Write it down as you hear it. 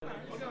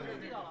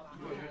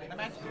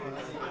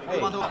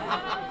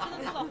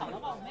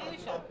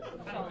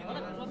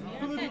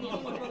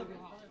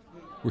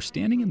We're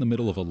standing in the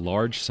middle of a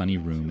large sunny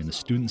room in the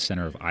student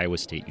center of Iowa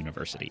State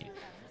University.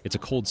 It's a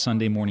cold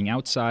Sunday morning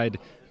outside,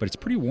 but it's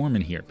pretty warm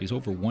in here because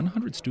over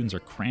 100 students are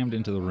crammed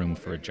into the room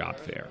for a job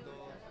fair.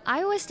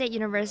 Iowa State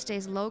University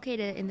is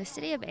located in the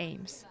city of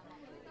Ames.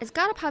 It's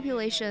got a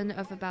population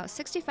of about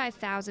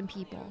 65,000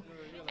 people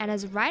and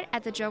is right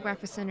at the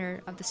geographic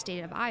center of the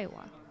state of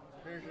Iowa.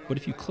 But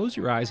if you close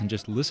your eyes and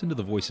just listen to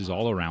the voices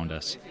all around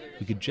us,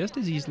 we could just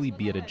as easily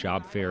be at a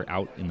job fair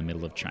out in the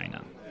middle of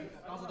China.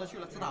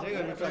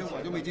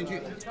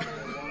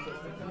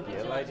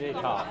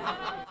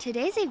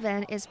 Today's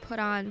event is put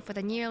on for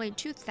the nearly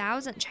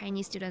 2,000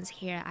 Chinese students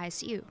here at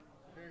ISU.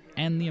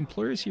 And the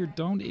employers here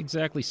don't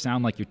exactly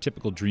sound like your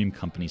typical dream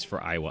companies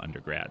for Iowa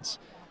undergrads.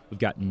 We've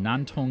got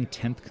Nantong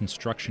 10th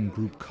Construction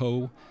Group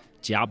Co.,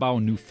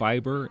 Jiabao New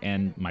Fiber,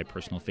 and my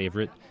personal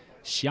favorite,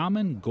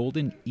 Xiamen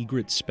Golden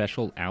Egret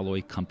Special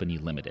Alloy Company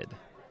Limited.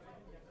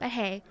 But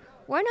hey,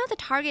 we're not the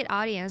target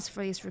audience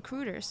for these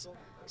recruiters,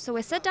 so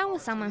we sit down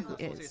with someone who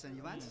is.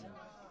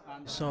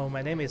 So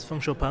my name is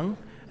Fengshu Peng,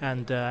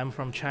 and I'm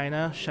from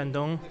China,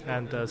 Shandong,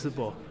 and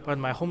Zibo. But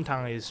my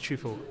hometown is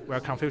Qufu, where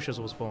Confucius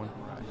was born.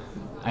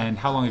 And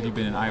how long have you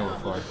been in Iowa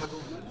for?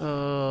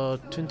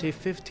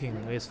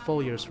 2015. It's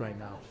 4 years right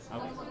now.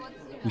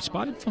 We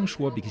spotted Feng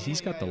Shuo because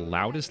he's got the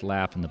loudest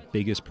laugh and the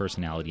biggest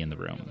personality in the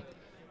room.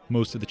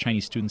 Most of the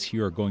Chinese students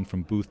here are going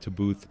from booth to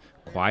booth,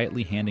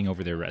 quietly handing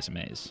over their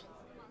resumes.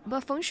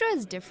 But Feng Shuo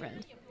is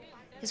different.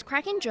 He's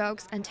cracking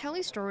jokes and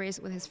telling stories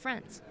with his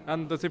friends.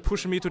 And they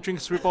pushed me to drink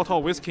 3 bottles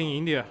of whiskey in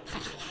India.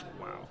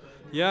 Wow.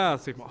 Yeah,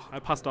 I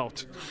passed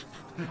out.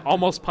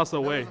 Almost passed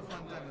away.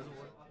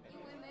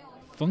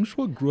 Feng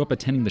Shuo grew up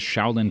attending the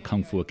Shaolin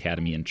Kung Fu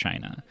Academy in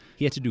China.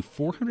 He had to do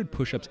 400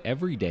 push-ups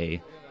every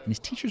day, and his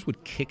teachers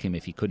would kick him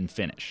if he couldn't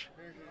finish.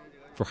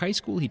 For high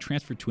school, he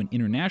transferred to an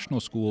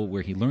international school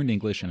where he learned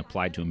English and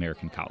applied to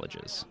American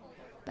colleges.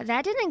 But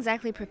that didn't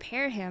exactly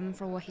prepare him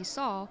for what he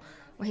saw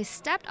when he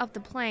stepped off the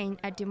plane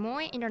at Des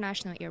Moines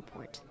International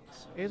Airport.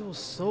 It was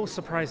so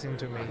surprising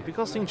to me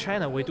because in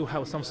China we do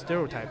have some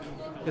stereotype.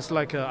 It's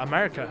like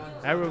America.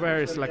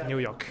 Everywhere is like New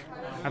York.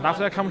 And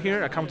after I come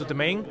here, I come to Des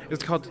Moines.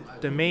 It's called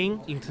Des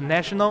Moines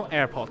International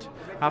Airport.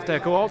 After I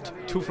go out,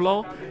 2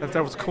 floors, and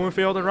there was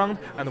cornfield around,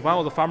 and one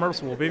of the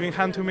farmers was waving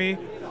hand to me.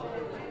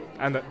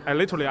 And I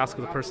literally asked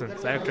the person,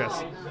 the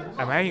actress,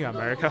 "Am I in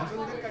America?"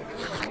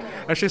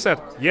 And she said,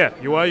 "Yeah,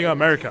 you are in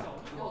America."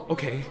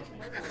 Okay.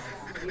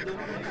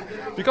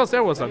 Because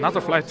there was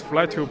another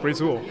flight to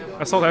Brazil.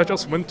 I thought I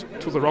just went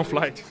to the wrong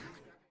flight.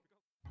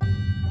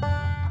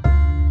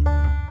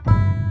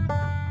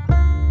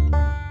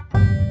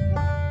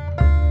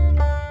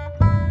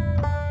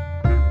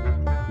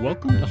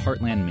 Welcome to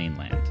Heartland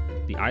Mainland,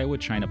 the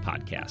Iowa-China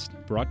podcast,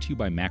 brought to you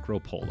by Macro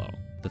Polo,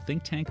 the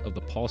think tank of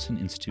the Paulson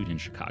Institute in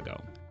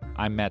Chicago.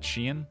 I'm Matt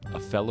Sheehan, a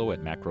fellow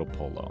at Macro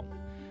Polo.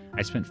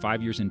 I spent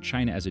 5 years in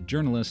China as a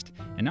journalist,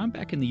 and now I'm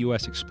back in the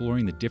U.S.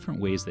 exploring the different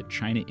ways that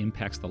China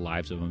impacts the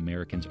lives of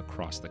Americans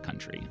across the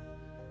country.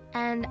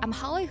 And I'm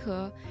Holly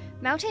He,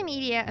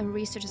 multimedia and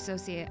research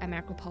associate at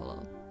Macro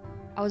Polo.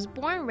 I was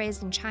born and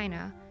raised in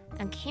China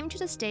and came to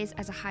the States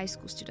as a high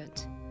school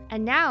student.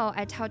 And now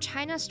I tell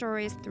China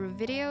stories through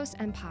videos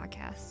and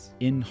podcasts.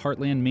 In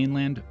Heartland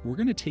Mainland, we're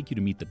going to take you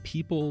to meet the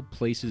people,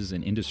 places,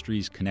 and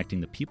industries connecting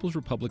the People's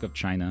Republic of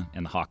China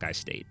and the Hawkeye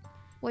State.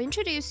 We'll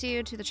introduce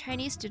you to the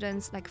Chinese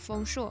students like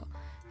Feng Shuo,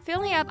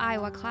 filling up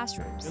Iowa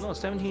classrooms.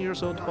 17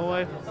 years old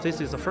boy,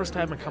 this is the first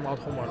time I come out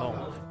home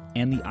alone.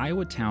 And the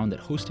Iowa town that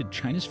hosted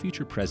China's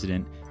future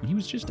president when he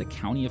was just a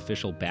county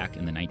official back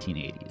in the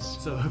 1980s.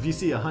 So if you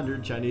see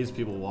 100 Chinese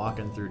people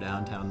walking through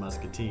downtown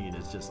Muscatine,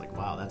 it's just like,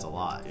 wow, that's a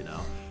lot, you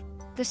know?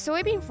 The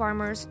soybean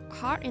farmers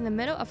caught in the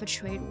middle of a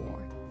trade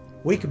war.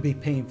 We could be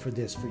paying for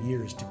this for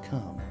years to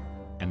come.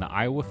 And the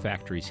Iowa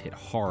factories hit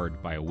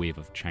hard by a wave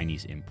of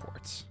Chinese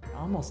imports.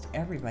 Almost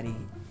everybody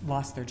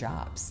lost their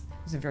jobs.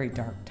 It was a very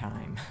dark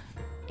time.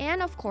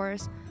 And of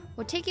course,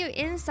 we'll take you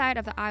inside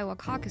of the Iowa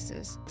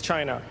caucuses.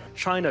 China.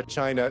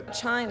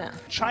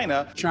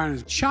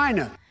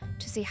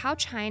 To see how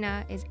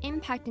China is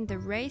impacting the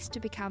race to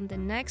become the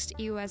next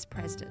U.S.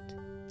 president.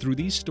 Through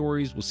these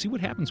stories, we'll see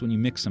what happens when you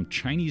mix some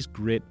Chinese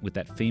grit with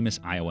that famous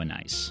Iowa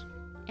nice.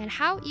 And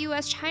how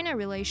U.S.-China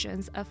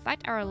relations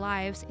affect our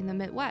lives in the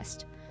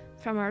Midwest,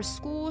 from our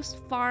schools,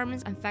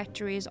 farms, and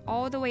factories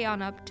all the way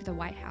on up to the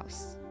White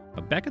House.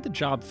 Back at the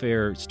job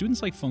fair,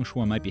 students like Feng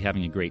Shuo might be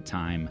having a great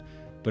time,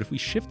 but if we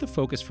shift the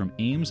focus from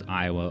Ames,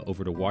 Iowa,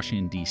 over to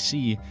Washington,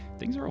 D.C.,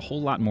 things are a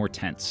whole lot more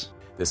tense.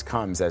 This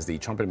comes as the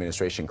Trump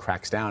administration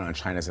cracks down on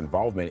China's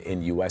involvement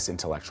in U.S.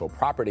 intellectual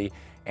property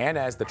and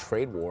as the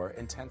trade war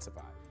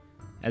intensifies.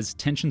 As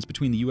tensions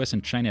between the U.S.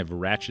 and China have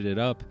ratcheted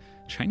up,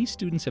 Chinese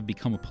students have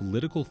become a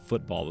political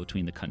football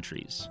between the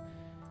countries.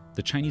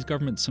 The Chinese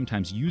government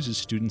sometimes uses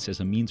students as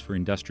a means for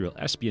industrial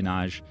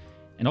espionage,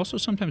 and also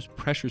sometimes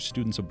pressures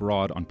students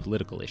abroad on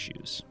political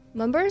issues.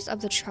 Members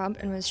of the Trump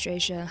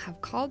administration have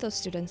called those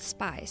students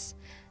spies,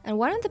 and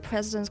one of the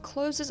president's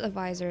closest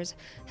advisors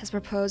has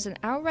proposed an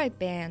outright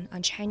ban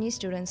on Chinese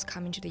students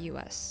coming to the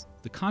U.S.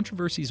 The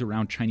controversies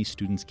around Chinese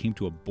students came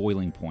to a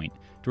boiling point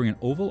during an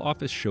Oval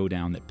Office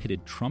showdown that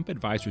pitted Trump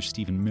advisor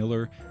Stephen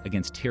Miller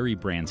against Terry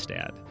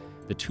Branstad,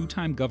 the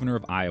two-time governor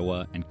of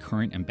Iowa and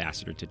current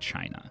ambassador to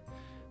China.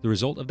 The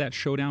result of that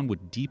showdown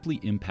would deeply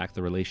impact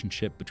the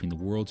relationship between the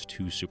world's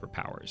two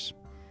superpowers.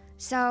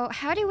 So,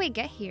 how did we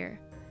get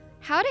here?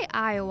 How did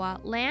Iowa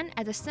land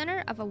at the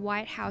center of a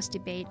White House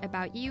debate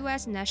about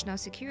U.S. national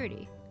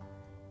security?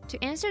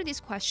 To answer these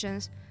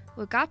questions,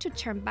 we got to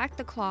turn back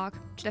the clock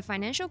to the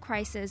financial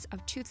crisis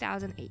of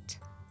 2008.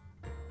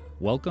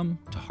 Welcome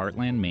to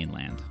Heartland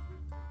Mainland.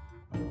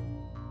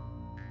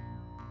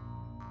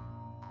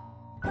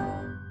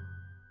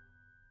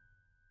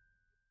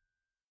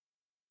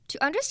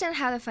 To understand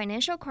how the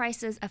financial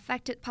crisis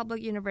affected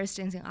public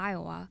universities in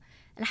Iowa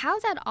and how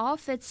that all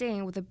fits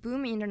in with the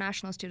booming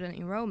international student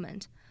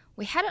enrollment,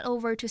 we headed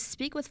over to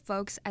speak with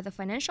folks at the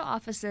financial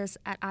offices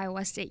at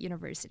Iowa State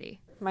University.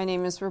 My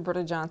name is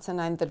Roberta Johnson.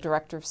 I'm the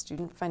Director of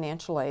Student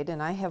Financial Aid,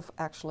 and I have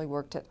actually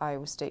worked at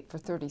Iowa State for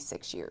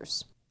 36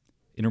 years.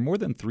 In her more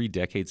than 3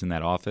 decades in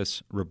that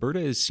office,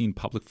 Roberta has seen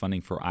public funding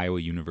for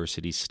Iowa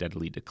universities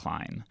steadily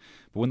decline.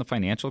 But when the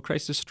financial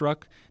crisis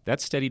struck,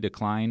 that steady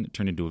decline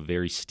turned into a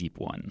very steep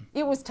one.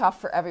 It was tough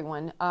for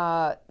everyone.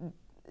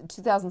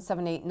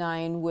 2007, 8,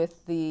 9,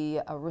 with the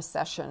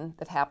recession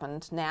that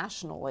happened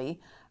nationally,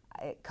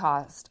 it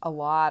caused a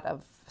lot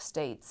of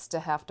states to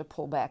have to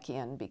pull back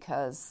in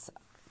because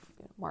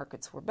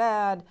markets were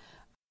bad.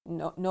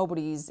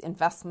 Nobody's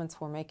investments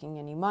were making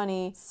any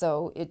money,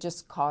 so it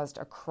just caused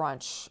a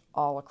crunch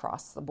all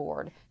across the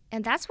board.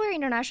 And that's where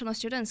international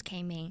students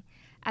came in.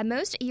 At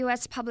most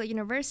U.S. public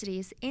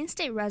universities,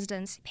 in-state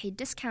residents pay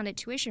discounted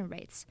tuition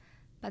rates,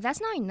 but that's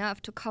not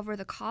enough to cover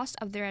the cost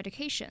of their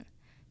education.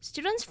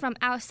 Students from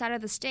outside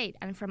of the state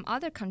and from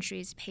other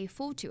countries pay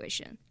full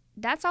tuition.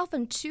 That's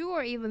often 2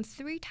 or even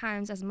 3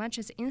 times as much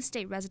as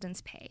in-state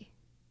residents pay.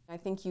 I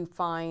think you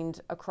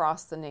find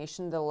across the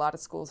nation that a lot of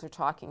schools are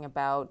talking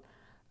about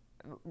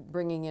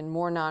bringing in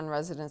more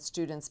non-resident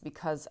students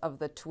because of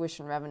the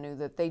tuition revenue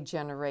that they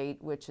generate,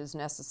 which is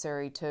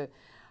necessary to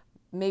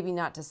maybe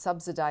not to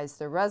subsidize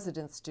their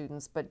resident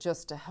students, but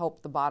just to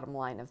help the bottom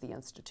line of the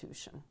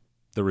institution.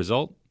 The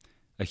result?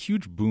 A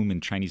huge boom in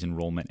Chinese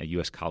enrollment at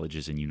U.S.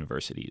 colleges and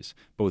universities,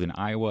 both in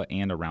Iowa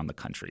and around the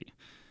country.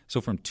 So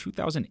from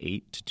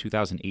 2008 to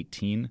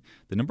 2018,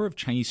 the number of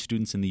Chinese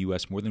students in the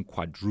U.S. more than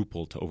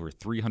quadrupled to over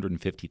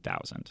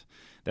 350,000.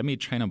 That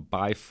made China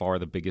by far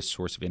the biggest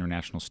source of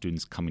international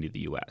students coming to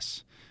the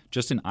U.S.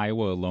 Just in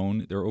Iowa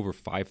alone, there are over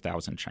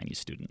 5,000 Chinese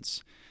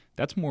students.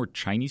 That's more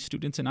Chinese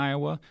students in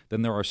Iowa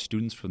than there are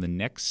students from the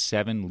next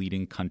 7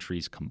 leading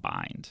countries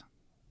combined.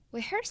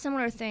 We heard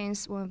similar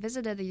things when we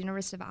visited the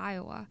University of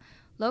Iowa,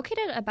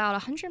 located about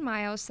 100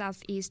 miles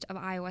southeast of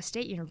Iowa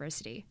State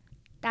University.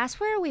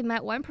 That's where we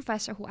met one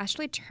professor who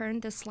actually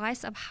turned the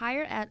slice of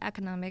higher ed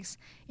economics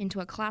into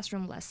a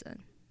classroom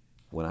lesson.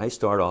 When I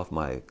start off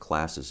my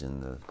classes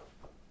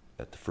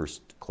at the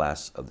first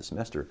class of the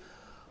semester,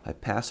 I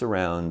pass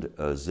around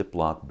a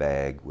Ziploc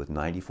bag with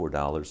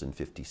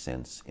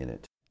 $94.50 in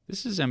it.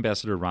 This is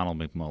Ambassador Ronald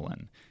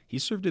McMullen. He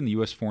served in the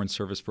U.S. Foreign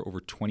Service for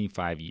over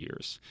 25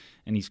 years,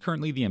 and he's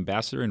currently the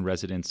ambassador in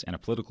residence and a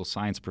political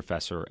science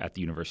professor at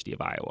the University of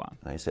Iowa.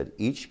 I said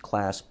each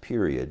class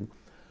period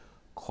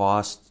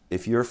costs,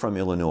 if you're from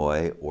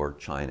Illinois or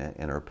China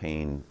and are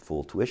paying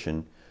full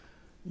tuition,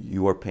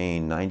 you are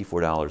paying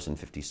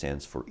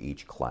 $94.50 for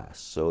each class.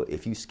 So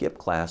if you skip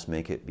class,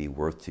 make it be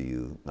worth to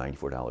you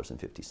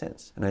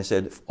 $94.50. And I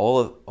said,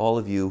 all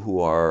of you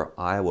who are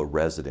Iowa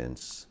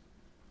residents,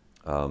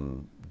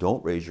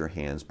 don't raise your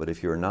hands, but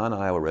if you're a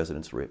non-Iowa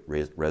resident,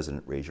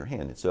 raise your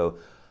hand. And so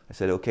I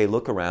said, okay,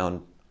 look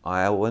around,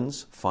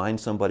 Iowans, find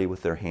somebody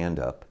with their hand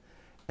up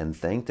and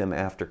thank them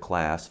after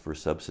class for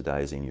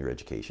subsidizing your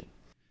education.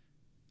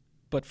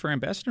 But for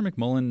Ambassador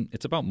McMullen,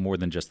 it's about more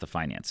than just the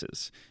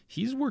finances.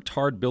 He's worked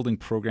hard building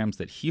programs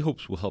that he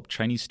hopes will help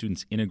Chinese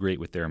students integrate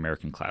with their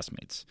American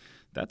classmates.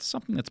 That's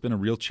something that's been a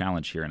real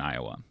challenge here in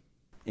Iowa.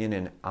 In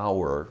an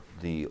hour,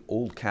 the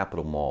old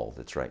Capitol Mall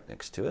that's right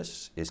next to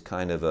us is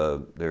kind of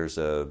there's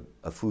a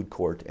food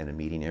court and a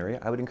meeting area.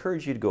 I would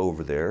encourage you to go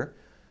over there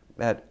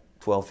at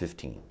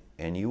 12:15,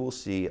 and you will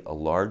see a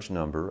large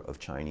number of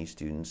Chinese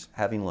students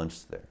having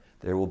lunch there.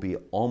 There will be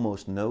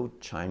almost no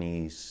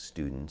Chinese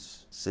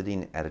students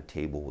sitting at a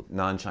table with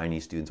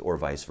non-Chinese students or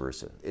vice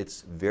versa.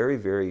 It's very,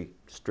 very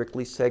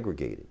strictly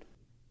segregated.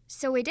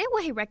 So we did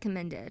what he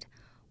recommended.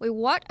 We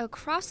walked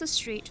across the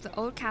street to the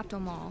old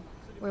Capitol Mall,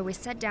 where we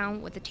sat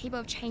down with a table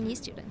of Chinese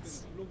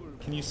students.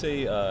 Can you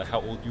say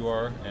how old you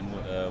are and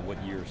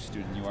what year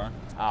student you are?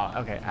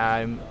 Okay.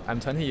 I'm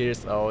 20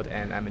 years old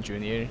and I'm a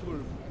junior.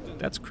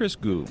 That's Chris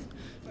Gu.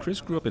 Chris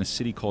grew up in a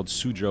city called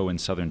Suzhou in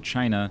southern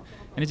China,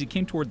 and as he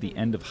came toward the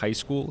end of high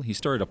school, he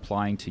started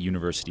applying to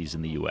universities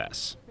in the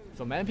U.S.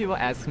 So many people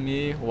ask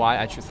me why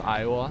I choose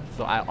Iowa.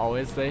 So I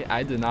always say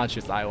I did not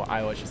choose Iowa.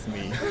 Iowa chose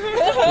me.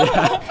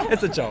 Yeah,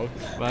 it's a joke,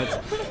 but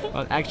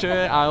actually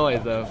Iowa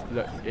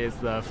is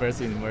the first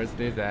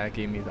university that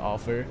gave me the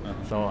offer.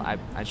 So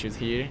I choose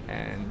here,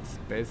 and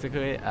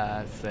basically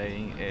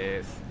saying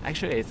is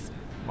actually it's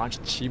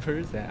much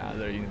cheaper than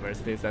other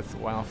universities. That's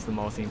one of the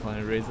most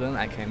important reasons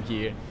I came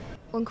here.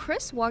 When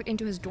Chris walked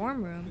into his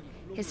dorm room,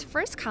 his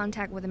first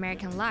contact with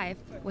American life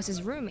was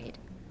his roommate,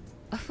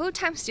 a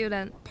full-time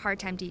student,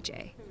 part-time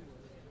DJ.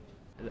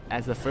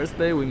 As the first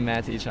day we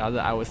met each other,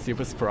 I was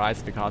super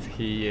surprised because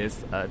he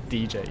is a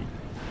DJ.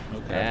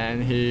 Okay.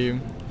 And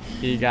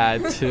he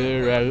got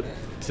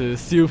two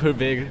super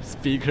big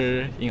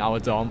speaker in our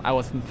dorm.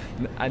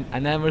 I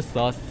never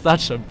saw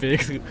such a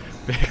big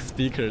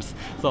speakers.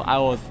 So I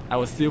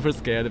was super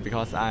scared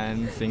because I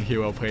think he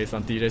will play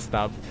some DJ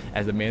stuff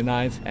at the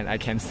midnight and I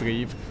can't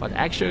sleep. But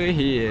actually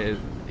he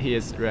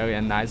is really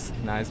a nice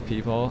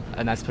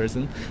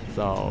person.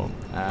 So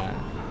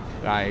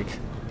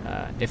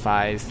if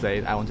I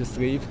say I want to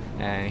sleep,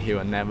 and he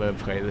will never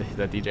play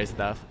the DJ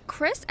stuff.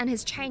 Chris and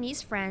his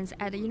Chinese friends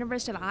at the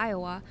University of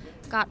Iowa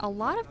got a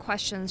lot of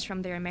questions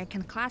from their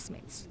American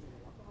classmates.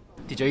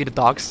 Did you eat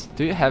dogs?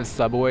 Do you have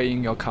Subway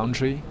in your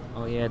country?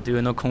 Oh yeah, do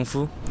you know Kung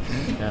Fu?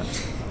 Yeah,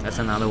 that's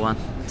another one.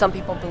 Some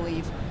people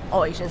believe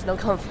all Asians know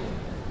Kung Fu,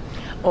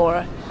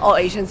 or all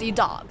Asians eat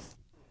dogs.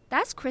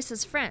 That's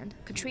Chris's friend,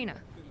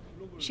 Katrina.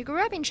 She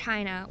grew up in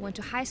China, went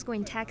to high school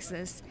in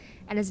Texas,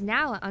 and is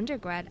now an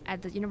undergrad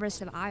at the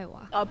University of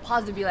Iowa.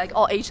 Positive be like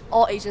all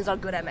Asians are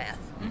good at math,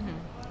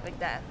 like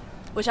that,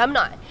 which I'm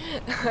not.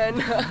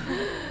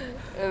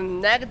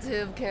 And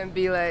negative can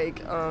be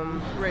like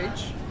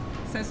rich,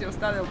 since you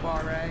studied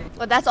abroad, right?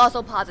 But that's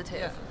also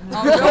positive.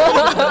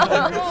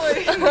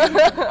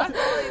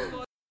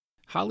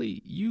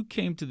 Holly, you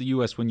came to the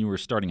U.S. when you were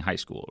starting high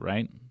school,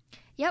 right?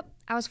 Yep,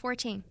 I was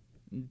 14.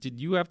 Did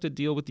you have to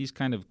deal with these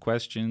kind of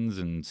questions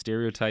and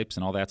stereotypes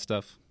and all that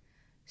stuff?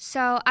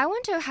 So I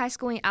went to high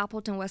school in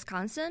Appleton,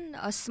 Wisconsin,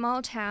 a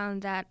small town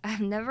that I've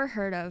never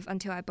heard of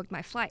until I booked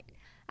my flight.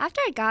 After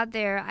I got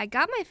there, I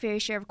got my fair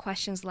share of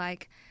questions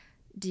like,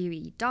 do you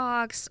eat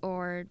dogs,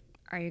 or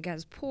are you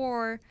guys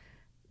poor?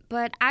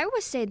 But I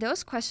would say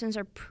those questions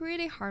are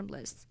pretty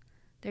harmless.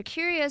 They're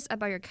curious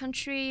about your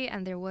country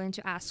and they're willing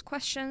to ask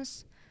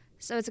questions,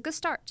 so it's a good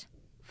start.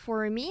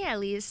 For me, at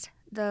least,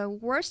 the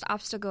worst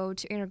obstacle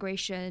to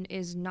integration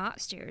is not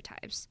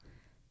stereotypes.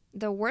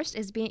 The worst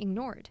is being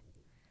ignored.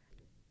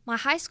 My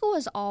high school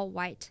was all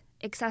white,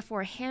 except for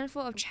a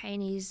handful of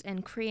Chinese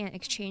and Korean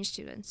exchange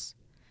students.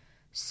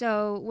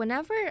 So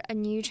whenever a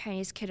new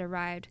Chinese kid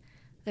arrived,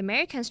 the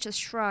Americans just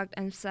shrugged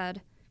and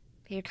said,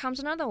 "Here comes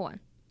another one."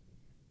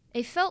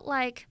 It felt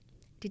like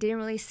they didn't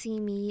really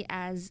see me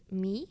as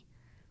me,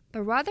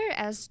 but rather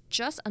as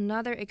just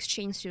another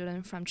exchange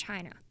student from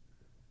China.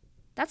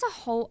 That's a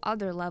whole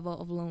other level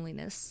of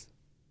loneliness.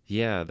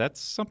 Yeah, that's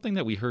something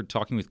that we heard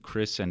talking with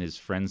Chris and his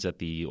friends at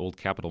the Old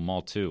Capitol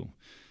Mall, too.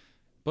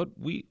 But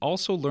we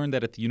also learned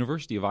that at the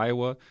University of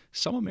Iowa,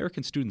 some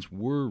American students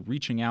were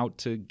reaching out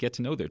to get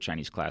to know their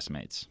Chinese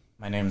classmates.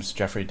 My name's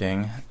Jeffrey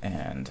Ding,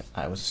 and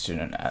I was a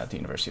student at the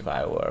University of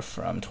Iowa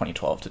from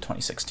 2012 to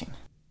 2016.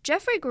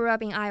 Jeffrey grew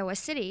up in Iowa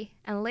City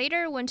and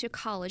later went to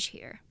college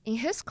here. In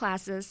his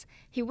classes,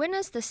 he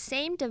witnessed the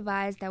same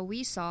divides that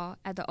we saw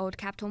at the Old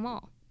Capitol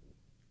Mall.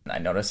 I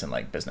noticed in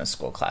business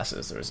school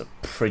classes there was a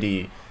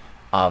pretty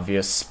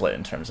obvious split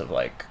in terms of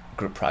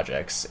group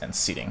projects and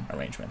seating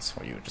arrangements,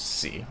 where you would just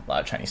see a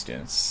lot of Chinese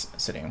students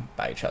sitting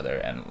by each other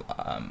and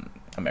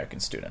American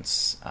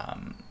students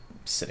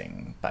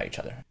sitting by each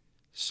other.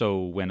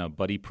 So when a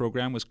buddy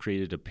program was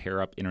created to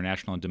pair up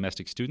international and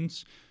domestic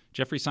students,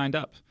 Jeffrey signed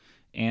up.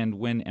 And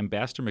when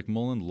Ambassador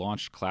McMullen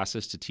launched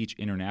classes to teach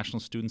international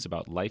students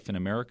about life in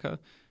America,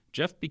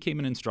 Jeff became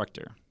an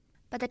instructor.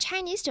 But the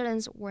Chinese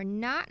students were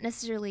not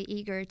necessarily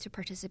eager to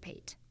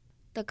participate.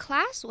 The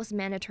class was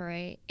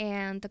mandatory,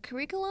 and the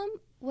curriculum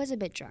was a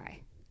bit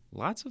dry.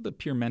 Lots of the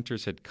peer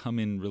mentors had come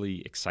in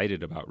really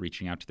excited about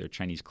reaching out to their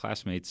Chinese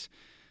classmates,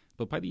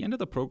 but by the end of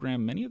the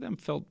program, many of them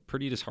felt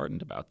pretty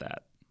disheartened about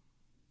that.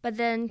 But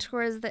then,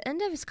 towards the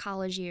end of his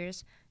college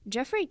years,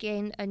 Jeffrey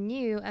gained a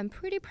new and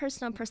pretty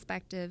personal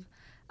perspective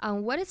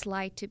on what it's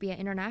like to be an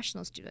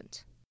international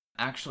student.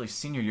 Actually,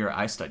 senior year,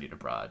 I studied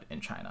abroad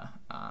in China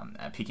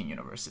at Peking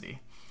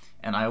University.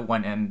 And I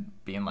went in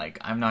being like,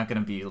 I'm not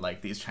going to be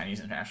like these Chinese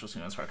international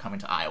students who are coming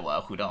to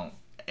Iowa who don't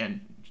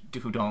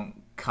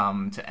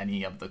come to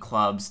any of the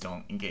clubs,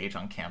 don't engage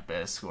on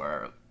campus, who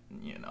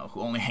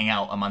only hang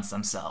out amongst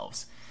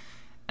themselves.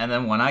 And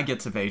then when I get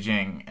to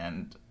Beijing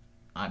and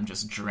I'm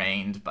just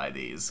drained by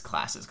these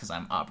classes because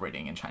I'm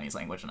operating in Chinese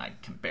language and I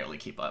can barely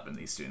keep up, and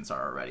these students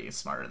are already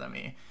smarter than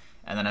me.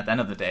 And then at the end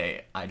of the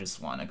day, I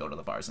just want to go to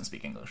the bars and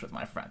speak English with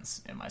my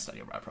friends in my study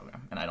abroad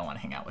program. And I don't want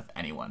to hang out with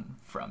anyone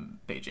from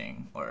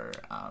Beijing or,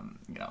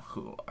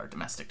 who are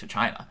domestic to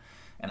China.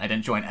 And I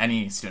didn't join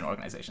any student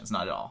organizations,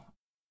 not at all.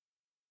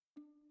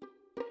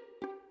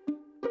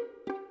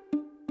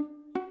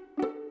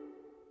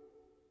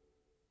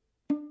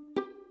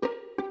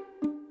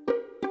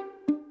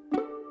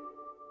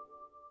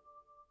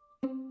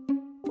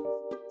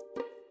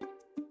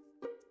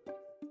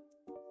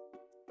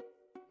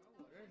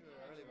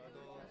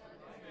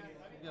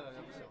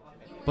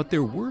 But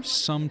there were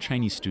some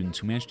Chinese students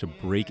who managed to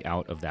break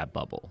out of that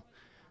bubble.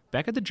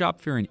 Back at the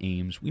job fair in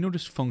Ames, we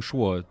noticed Feng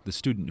Shuo, the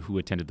student who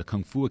attended the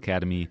Kung Fu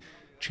Academy,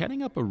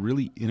 chatting up a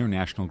really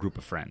international group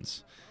of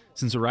friends.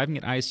 Since arriving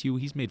at ISU,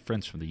 he's made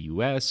friends from the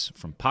US,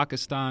 from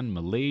Pakistan,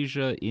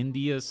 Malaysia,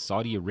 India,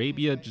 Saudi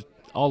Arabia, just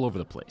all over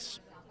the place.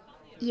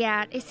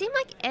 Yeah, it seemed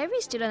like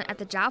every student at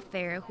the job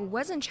fair who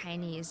wasn't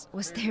Chinese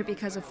was there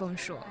because of Feng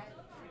Shuo.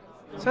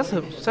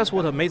 That's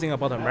what's amazing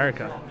about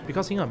America,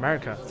 because in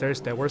America there is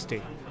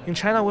diversity. In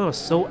China we are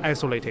so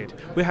isolated.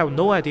 We have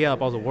no idea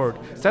about the world.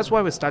 That's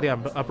why we study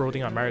abroad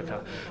in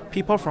America.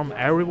 People from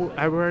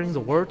everywhere in the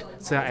world,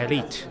 they are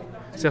elite.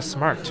 They are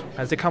smart.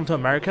 And they come to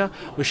America,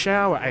 we share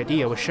our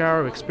idea, we share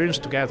our experience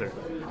together,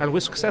 and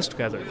we success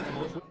together.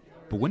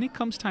 But when it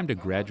comes time to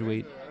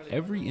graduate,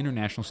 every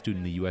international student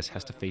in the U.S.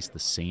 has to face the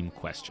same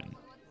question.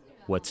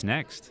 What's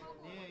next?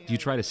 Do you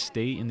try to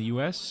stay in the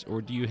U.S.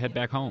 or do you head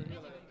back home?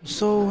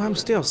 So I'm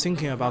still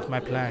thinking about my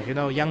plan.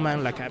 Young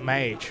man like at my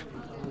age.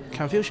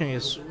 Confusion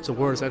is the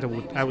words that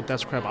I would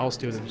describe our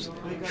students.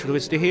 Should we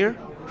stay here?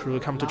 Should we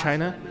come to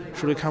China?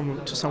 Should we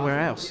come to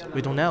somewhere else?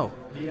 We don't know.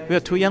 We are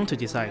too young to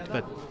decide,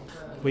 but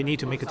we need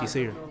to make a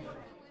decision.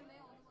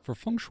 For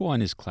Feng Shuo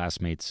and his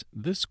classmates,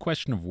 this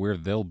question of where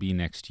they'll be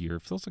next year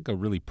feels like a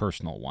really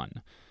personal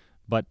one.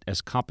 But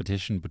as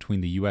competition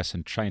between the U.S.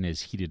 and China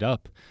is heated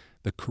up,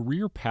 the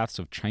career paths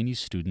of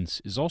Chinese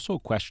students is also a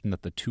question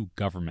that the two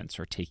governments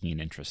are taking an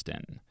interest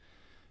in.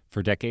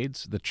 For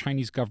decades, the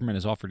Chinese government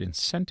has offered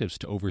incentives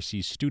to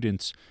overseas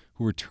students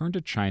who return to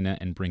China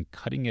and bring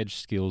cutting-edge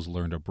skills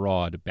learned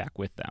abroad back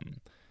with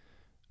them.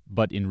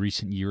 But in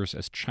recent years,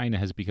 as China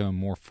has become a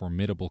more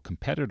formidable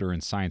competitor in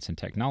science and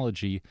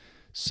technology,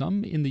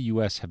 some in the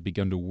U.S. have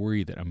begun to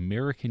worry that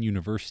American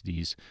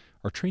universities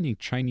are training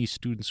Chinese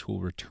students who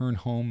will return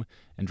home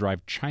and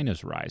drive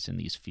China's rise in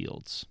these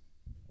fields.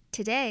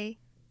 Today,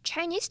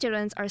 Chinese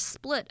students are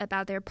split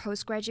about their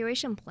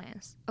post-graduation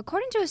plans.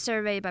 According to a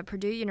survey by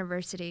Purdue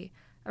University,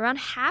 around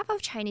half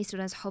of Chinese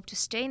students hope to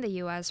stay in the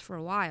U.S. for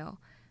a while,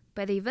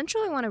 but they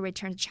eventually want to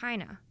return to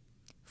China.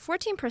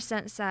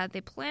 14% said they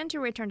plan to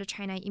return to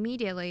China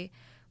immediately,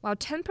 while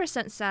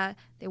 10% said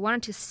they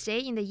wanted to stay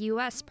in the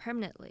U.S.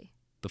 permanently.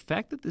 The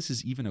fact that this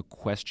is even a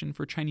question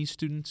for Chinese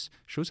students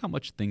shows how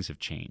much things have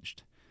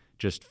changed.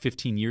 Just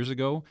 15 years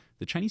ago,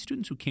 the Chinese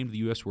students who came to the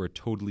U.S. were a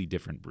totally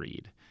different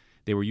breed.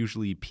 They were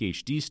usually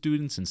PhD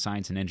students in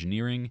science and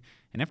engineering,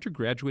 and after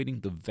graduating,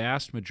 the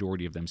vast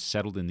majority of them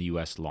settled in the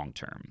U.S. long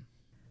term.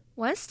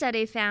 One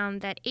study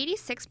found that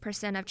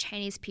 86% of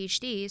Chinese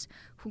PhDs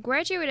who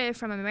graduated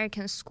from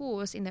American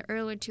schools in the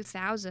early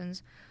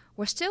 2000s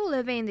were still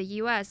living in the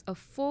U.S. a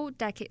full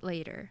decade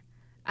later.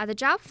 At the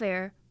job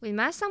fair, we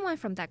met someone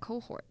from that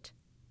cohort.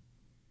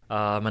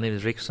 My name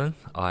is Rickson.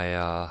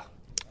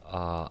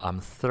 I'm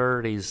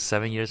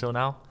 37 years old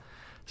now.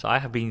 So I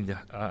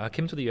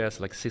came to the U.S.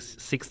 like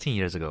 16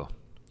 years ago.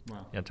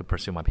 Wow. To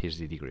pursue my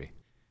PhD degree.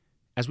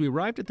 As we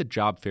arrived at the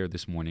job fair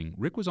this morning,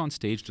 Rick was on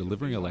stage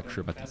delivering a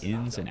lecture about the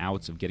ins and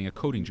outs of getting a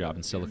coding job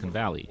in Silicon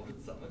Valley.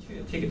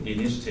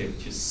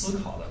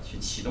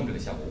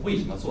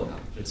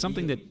 It's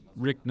something that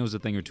Rick knows a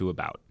thing or two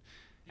about.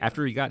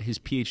 After he got his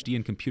PhD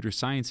in computer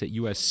science at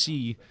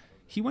USC,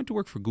 he went to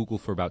work for Google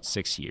for about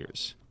 6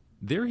 years.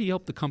 There he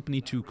helped the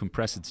company to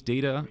compress its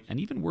data and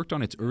even worked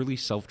on its early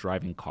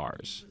self-driving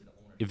cars.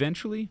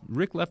 Eventually,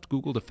 Rick left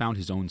Google to found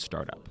his own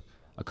startup,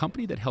 a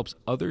company that helps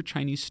other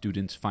Chinese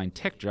students find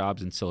tech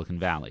jobs in Silicon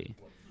Valley.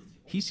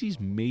 He sees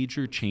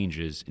major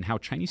changes in how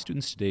Chinese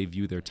students today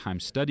view their time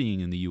studying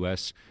in the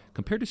U.S.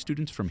 compared to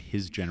students from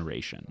his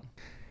generation.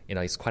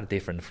 It's quite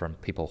different from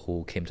people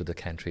who came to the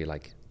country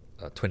like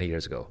 20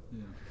 years ago.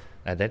 Yeah.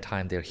 At that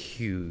time, there's a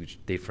huge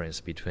difference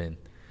between,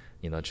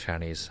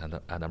 Chinese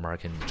and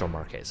American job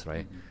markets,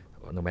 right?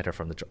 Mm-hmm. No matter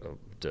from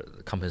the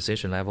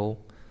compensation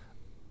level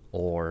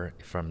or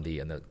from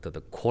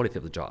the quality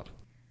of the job.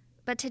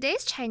 But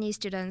today's Chinese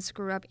students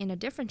grew up in a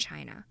different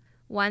China,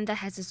 one that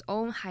has its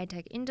own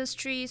high-tech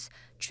industries,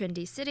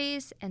 trendy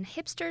cities, and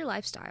hipster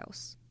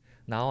lifestyles.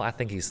 Now I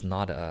think it's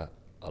not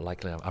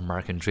like an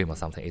American dream or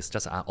something. It's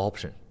just an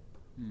option.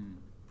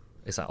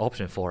 It's an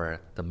option for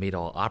the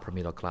upper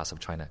middle class of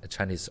China, a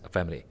Chinese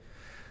family.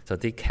 So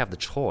they have the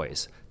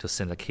choice to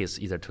send the kids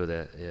either to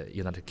the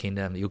United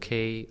Kingdom,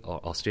 UK, or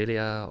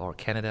Australia, or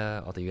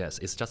Canada, or the US.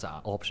 It's just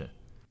an option.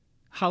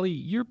 Holly,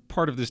 you're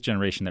part of this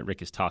generation that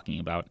Rick is talking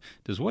about.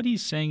 Does what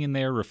he's saying in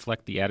there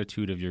reflect the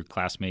attitude of your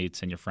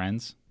classmates and your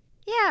friends?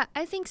 Yeah,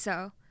 I think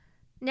so.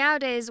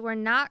 Nowadays, we're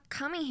not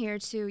coming here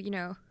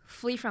to,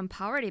 flee from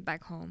poverty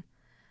back home.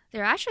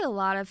 There are actually a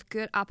lot of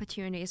good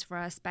opportunities for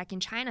us back in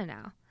China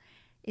now.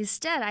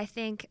 Instead, I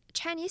think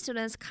Chinese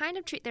students kind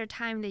of treat their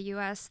time in the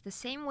U.S. the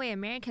same way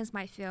Americans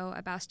might feel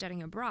about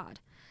studying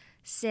abroad,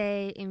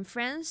 say in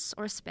France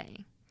or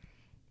Spain.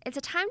 It's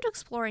a time to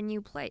explore a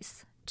new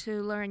place,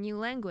 to learn a new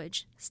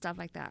language, stuff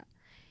like that.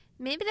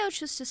 Maybe they'll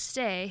choose to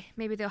stay,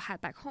 maybe they'll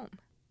head back home.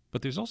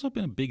 But there's also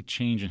been a big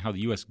change in how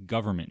the U.S.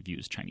 government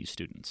views Chinese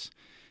students.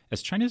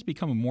 As China has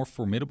become a more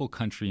formidable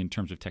country in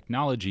terms of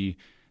technology,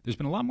 there's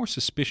been a lot more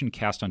suspicion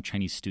cast on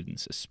Chinese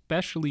students,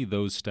 especially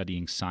those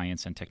studying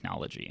science and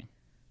technology.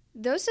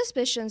 Those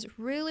suspicions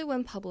really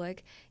went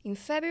public in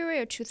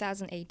February of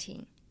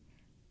 2018.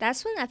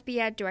 That's when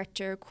FBI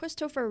Director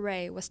Christopher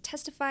Wray was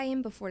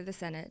testifying before the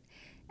Senate,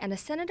 and the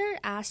senator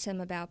asked him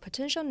about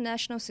potential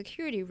national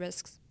security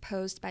risks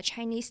posed by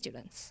Chinese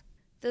students.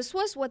 This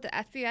was what the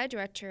FBI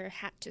director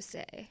had to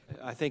say.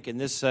 I think in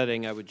this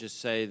setting, I would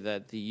just say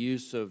that the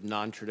use of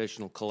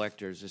non-traditional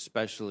collectors,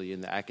 especially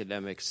in the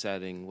academic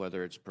setting,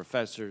 whether it's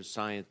professors,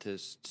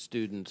 scientists,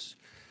 students,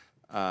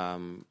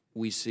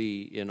 we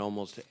see in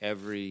almost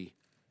every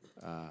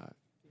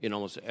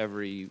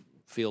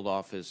field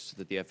office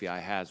that the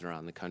FBI has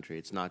around the country.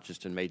 It's not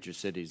just in major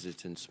cities,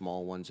 it's in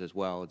small ones as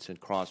well. It's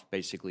across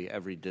basically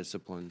every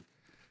discipline.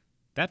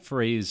 That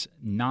phrase,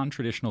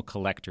 non-traditional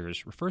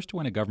collectors, refers to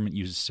when a government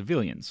uses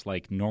civilians,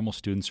 like normal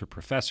students or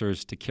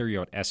professors, to carry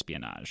out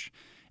espionage.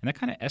 And that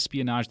kind of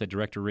espionage that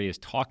Director Wray is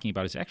talking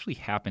about has actually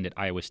happened at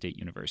Iowa State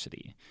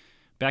University.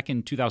 Back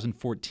in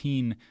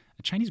 2014,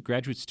 a Chinese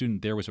graduate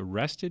student there was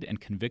arrested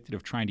and convicted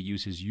of trying to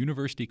use his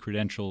university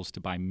credentials to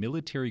buy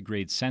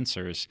military-grade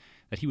sensors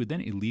that he would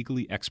then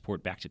illegally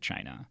export back to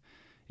China.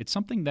 It's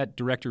something that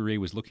Director Wray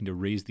was looking to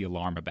raise the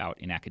alarm about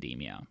in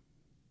academia.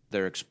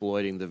 They're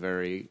exploiting the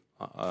very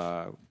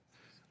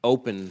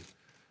open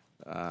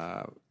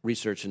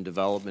research and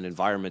development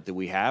environment that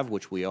we have,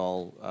 which we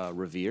all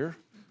revere,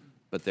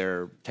 but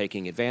they're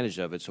taking advantage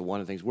of it. So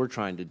one of the things we're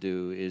trying to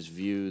do is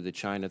view the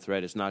China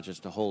threat as not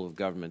just a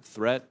whole-of-government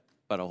threat,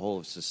 but a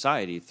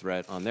whole-of-society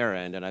threat on their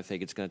end, and I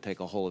think it's going to take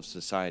a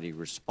whole-of-society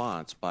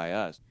response by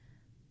us.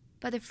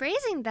 But the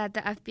phrasing that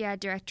the FBI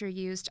director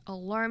used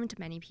alarmed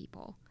many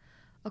people.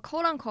 A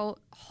quote-unquote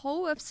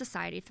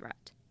whole-of-society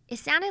threat. It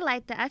sounded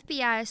like the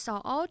FBI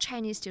saw all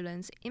Chinese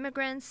students,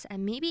 immigrants,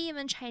 and maybe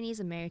even Chinese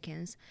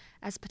Americans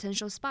as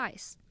potential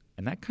spies.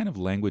 And that kind of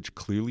language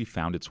clearly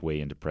found its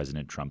way into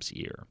President Trump's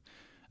ear.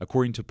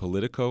 According to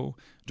Politico,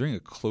 during a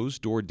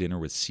closed-door dinner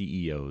with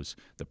CEOs,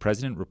 the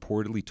president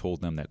reportedly told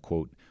them that,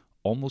 quote,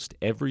 almost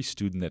every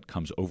student that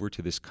comes over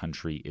to this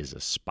country is a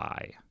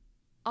spy.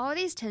 All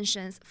these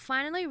tensions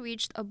finally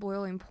reached a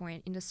boiling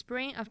point in the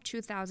spring of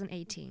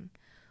 2018,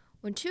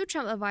 when two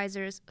Trump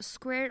advisors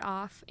squared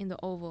off in the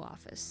Oval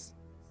Office.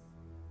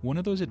 One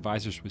of those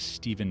advisors was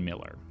Stephen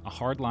Miller, a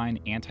hardline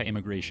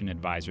anti-immigration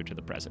advisor to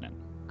the president.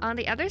 On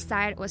the other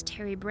side was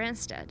Terry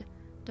Branstad,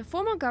 the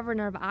former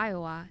governor of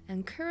Iowa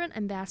and current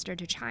ambassador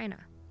to China.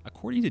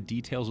 According to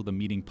details of the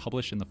meeting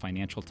published in the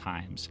Financial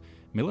Times,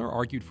 Miller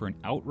argued for an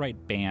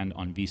outright ban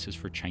on visas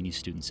for Chinese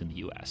students in the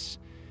U.S.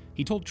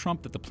 He told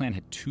Trump that the plan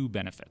had two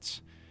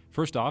benefits.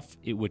 First off,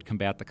 it would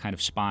combat the kind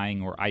of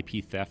spying or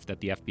IP theft that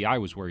the FBI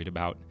was worried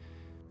about.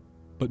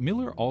 But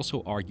Miller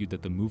also argued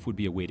that the move would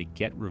be a way to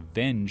get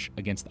revenge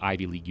against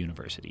Ivy League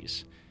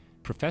universities.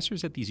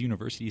 Professors at these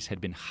universities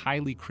had been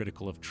highly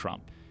critical of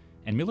Trump,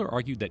 and Miller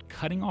argued that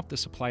cutting off the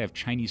supply of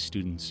Chinese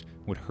students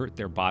would hurt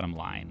their bottom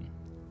line.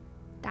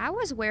 That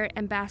was where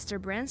Ambassador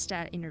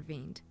Branstad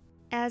intervened.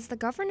 As the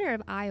governor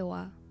of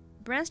Iowa,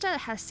 Branstad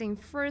has seen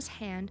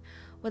firsthand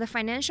what the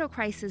financial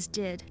crisis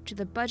did to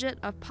the budget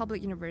of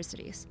public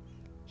universities.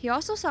 He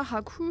also saw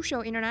how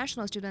crucial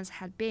international students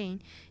had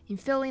been in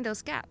filling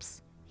those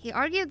gaps. He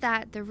argued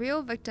that the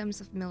real victims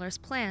of Miller's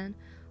plan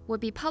would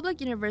be public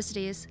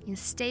universities in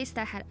states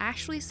that had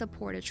actually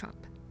supported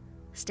Trump,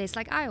 states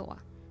like Iowa.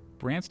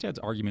 Branstad's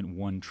argument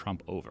won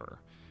Trump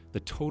over. The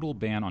total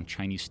ban on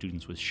Chinese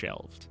students was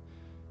shelved.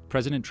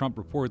 President Trump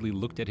reportedly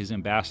looked at his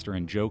ambassador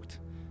and joked,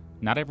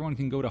 "Not everyone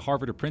can go to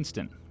Harvard or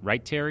Princeton,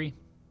 right, Terry?"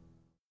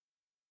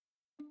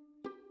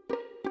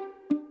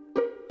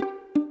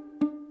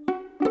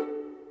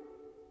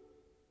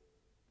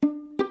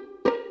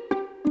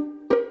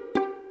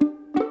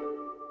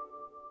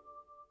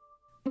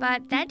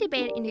 But that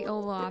debate in the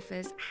Oval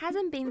Office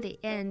hasn't been the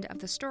end of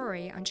the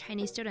story on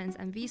Chinese students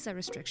and visa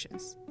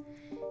restrictions.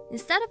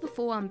 Instead of a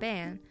full-on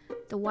ban,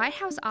 the White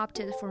House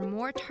opted for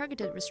more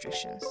targeted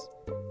restrictions.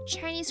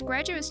 Chinese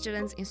graduate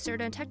students in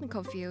certain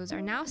technical fields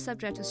are now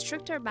subject to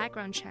stricter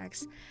background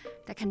checks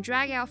that can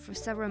drag out for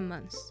several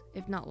months,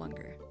 if not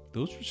longer.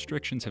 Those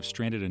restrictions have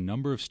stranded a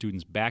number of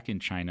students back in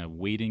China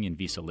waiting in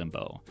visa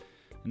limbo.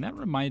 And that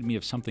reminded me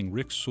of something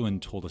Rick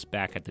Sun told us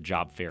back at the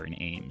job fair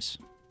in Ames.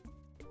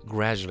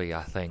 Gradually,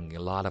 I think a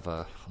lot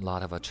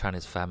of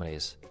Chinese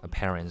families,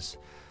 parents,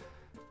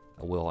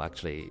 will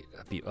actually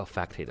be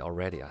affected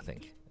already, I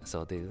think.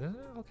 So they,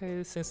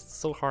 okay, since it's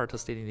so hard to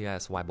stay in the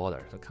US, why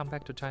bother? So come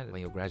back to China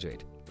when you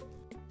graduate.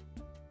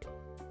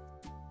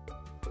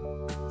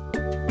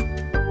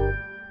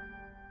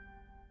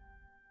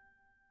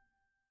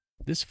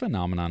 This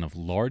phenomenon of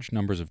large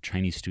numbers of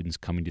Chinese students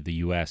coming to the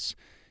U.S.,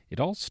 it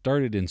all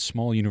started in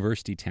small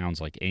university towns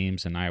like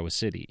Ames and Iowa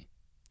City.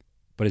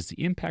 But as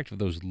the impact of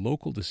those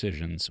local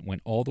decisions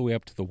went all the way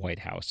up to the White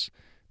House,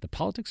 the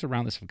politics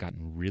around this have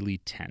gotten really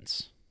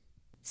tense.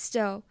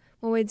 Still,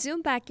 when we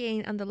zoom back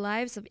in on the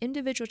lives of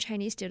individual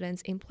Chinese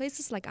students in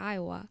places like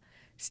Iowa,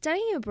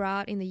 studying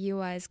abroad in the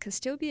U.S. can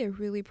still be a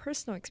really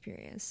personal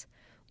experience,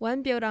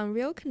 one built on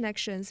real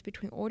connections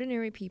between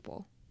ordinary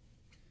people.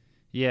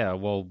 Yeah,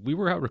 while we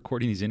were out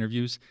recording these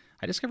interviews,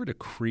 I discovered a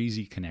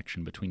crazy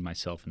connection between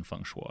myself and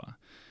Feng Shuo.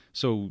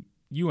 So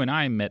you and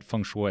I met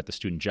Feng Shuo at the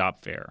student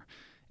job fair,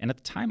 and at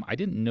the time I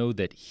didn't know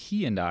that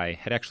he and I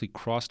had actually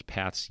crossed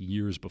paths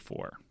years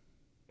before.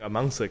 A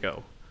month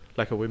ago,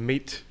 we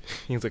meet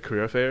in the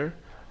career fair,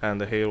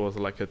 and he was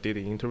did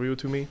an interview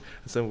to me.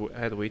 And then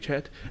at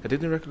WeChat, I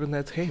didn't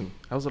recognize him.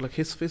 I was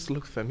his face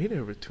looked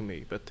familiar to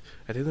me, but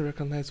I didn't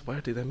recognize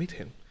where did I meet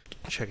him.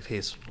 Checked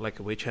his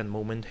WeChat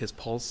moment, his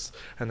pulse,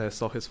 and I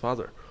saw his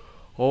father.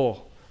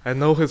 Oh, I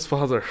know his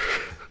father.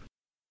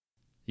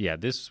 Yeah,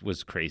 this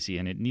was crazy,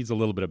 and it needs a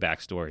little bit of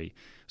backstory.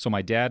 So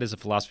my dad is a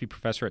philosophy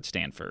professor at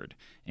Stanford,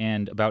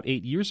 and about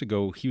 8 years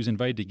ago, he was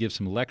invited to give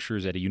some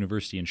lectures at a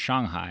university in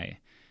Shanghai.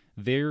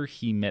 There,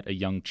 he met a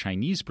young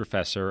Chinese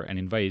professor and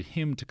invited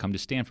him to come to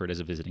Stanford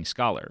as a visiting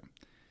scholar.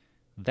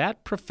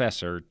 That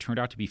professor turned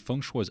out to be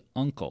Feng Shuo's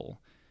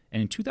uncle,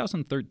 and in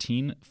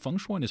 2013, Feng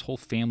Shuo and his whole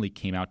family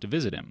came out to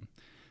visit him.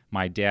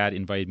 My dad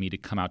invited me to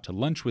come out to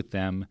lunch with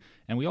them,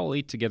 and we all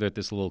ate together at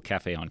this little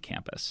cafe on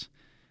campus.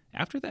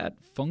 After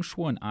that, Feng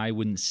Shuo and I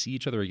wouldn't see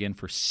each other again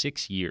for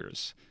 6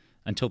 years,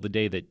 until the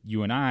day that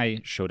you and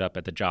I showed up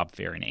at the job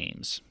fair in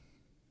Ames.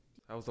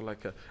 I was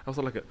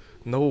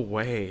no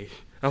way.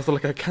 I was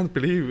I can't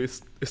believe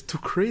it's too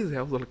crazy.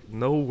 I was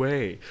no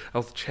way. I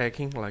was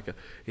checking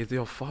is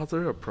your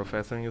father a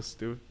professor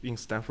in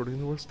Stanford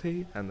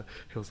University? And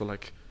he was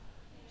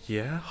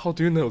yeah, how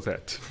do you know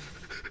that?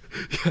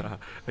 Yeah,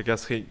 I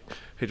guess he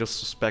just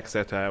suspects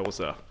that I was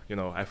a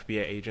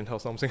FBI agent or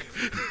something.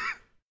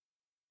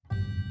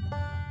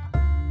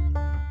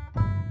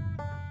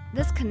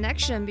 This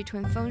connection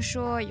between Feng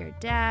Shuo, your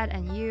dad,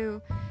 and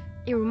you,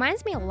 it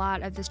reminds me a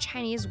lot of this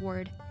Chinese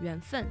word 缘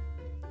分.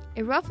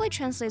 It roughly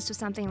translates to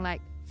something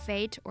like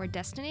fate or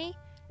destiny,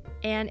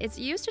 and it's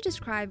used to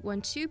describe when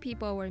two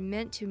people were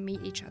meant to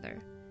meet each other.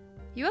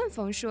 You and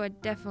Feng Shuo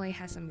definitely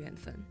has some 缘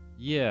分.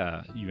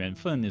 Yeah, 缘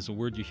分 is a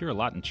word you hear a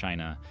lot in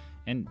China,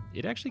 and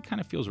it actually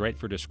kind of feels right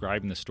for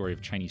describing the story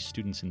of Chinese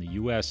students in the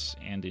U.S.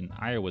 and in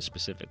Iowa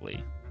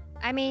specifically.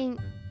 I mean,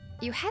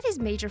 you had these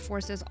major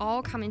forces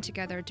all coming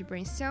together to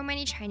bring so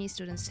many Chinese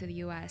students to the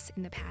U.S.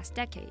 in the past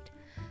decade.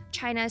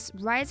 China's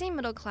rising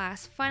middle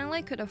class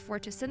finally could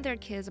afford to send their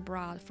kids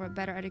abroad for a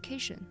better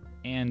education.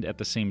 And at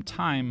the same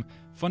time,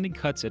 funding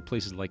cuts at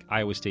places like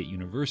Iowa State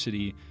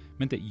University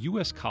meant that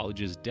U.S.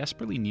 colleges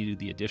desperately needed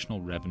the additional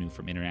revenue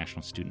from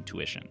international student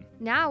tuition.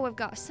 Now we've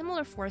got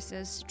similar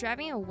forces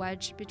driving a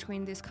wedge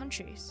between these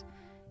countries.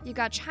 You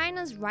got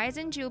China's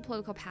rising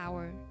geopolitical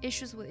power,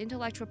 issues with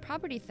intellectual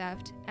property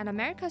theft, and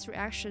America's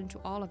reaction to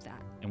all of that.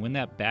 And when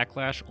that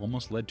backlash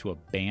almost led to a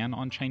ban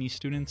on Chinese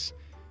students,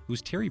 it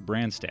was Terry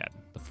Branstad,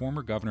 the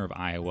former governor of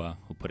Iowa,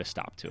 who put a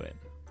stop to it.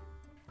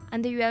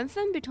 And the 缘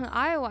分 between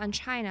Iowa and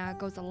China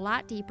goes a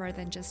lot deeper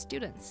than just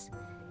students.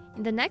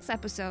 In the next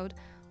episode,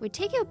 we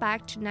take you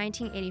back to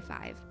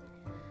 1985.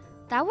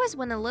 That was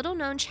when a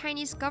little-known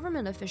Chinese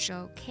government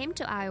official came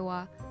to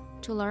Iowa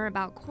to learn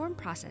about corn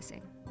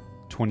processing.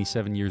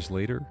 27 years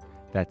later,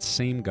 that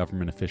same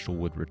government official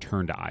would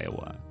return to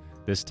Iowa,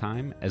 this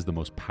time as the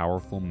most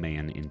powerful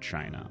man in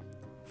China.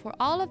 For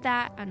all of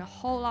that and a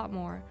whole lot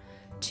more,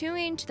 tune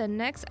in to the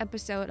next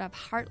episode of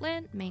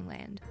Heartland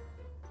Mainland.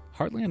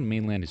 Heartland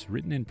Mainland is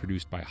written and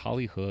produced by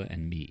Holly He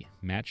and me,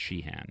 Matt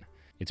Sheehan.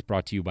 It's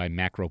brought to you by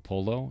Macro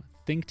Polo,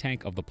 think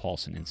tank of the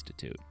Paulson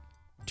Institute.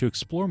 To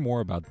explore more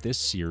about this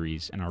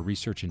series and our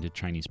research into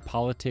Chinese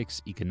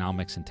politics,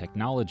 economics, and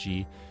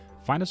technology,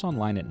 find us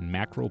online at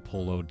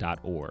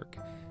macropolo.org.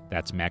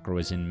 That's macro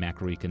as in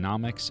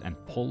macroeconomics and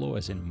polo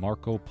as in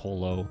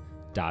marcopolo.org.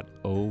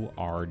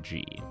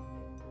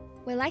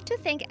 We'd like to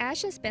thank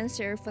Ash and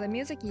Spencer for the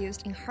music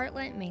used in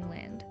Heartland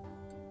Mainland.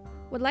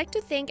 We'd like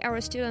to thank our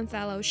student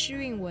fellow Shi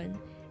Yunwen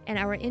and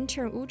our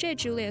intern Uje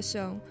Julia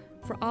Song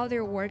for all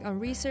their work on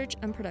research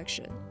and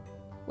production.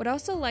 We'd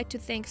also like to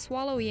thank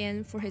Swallow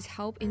Yan for his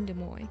help in Des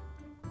Moines.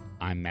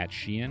 I'm Matt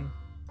Sheehan.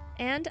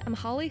 And I'm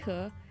Holly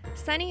He,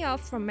 signing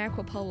off from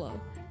Macro Polo,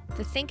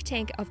 the think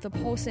tank of the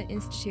Paulson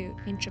Institute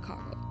in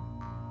Chicago.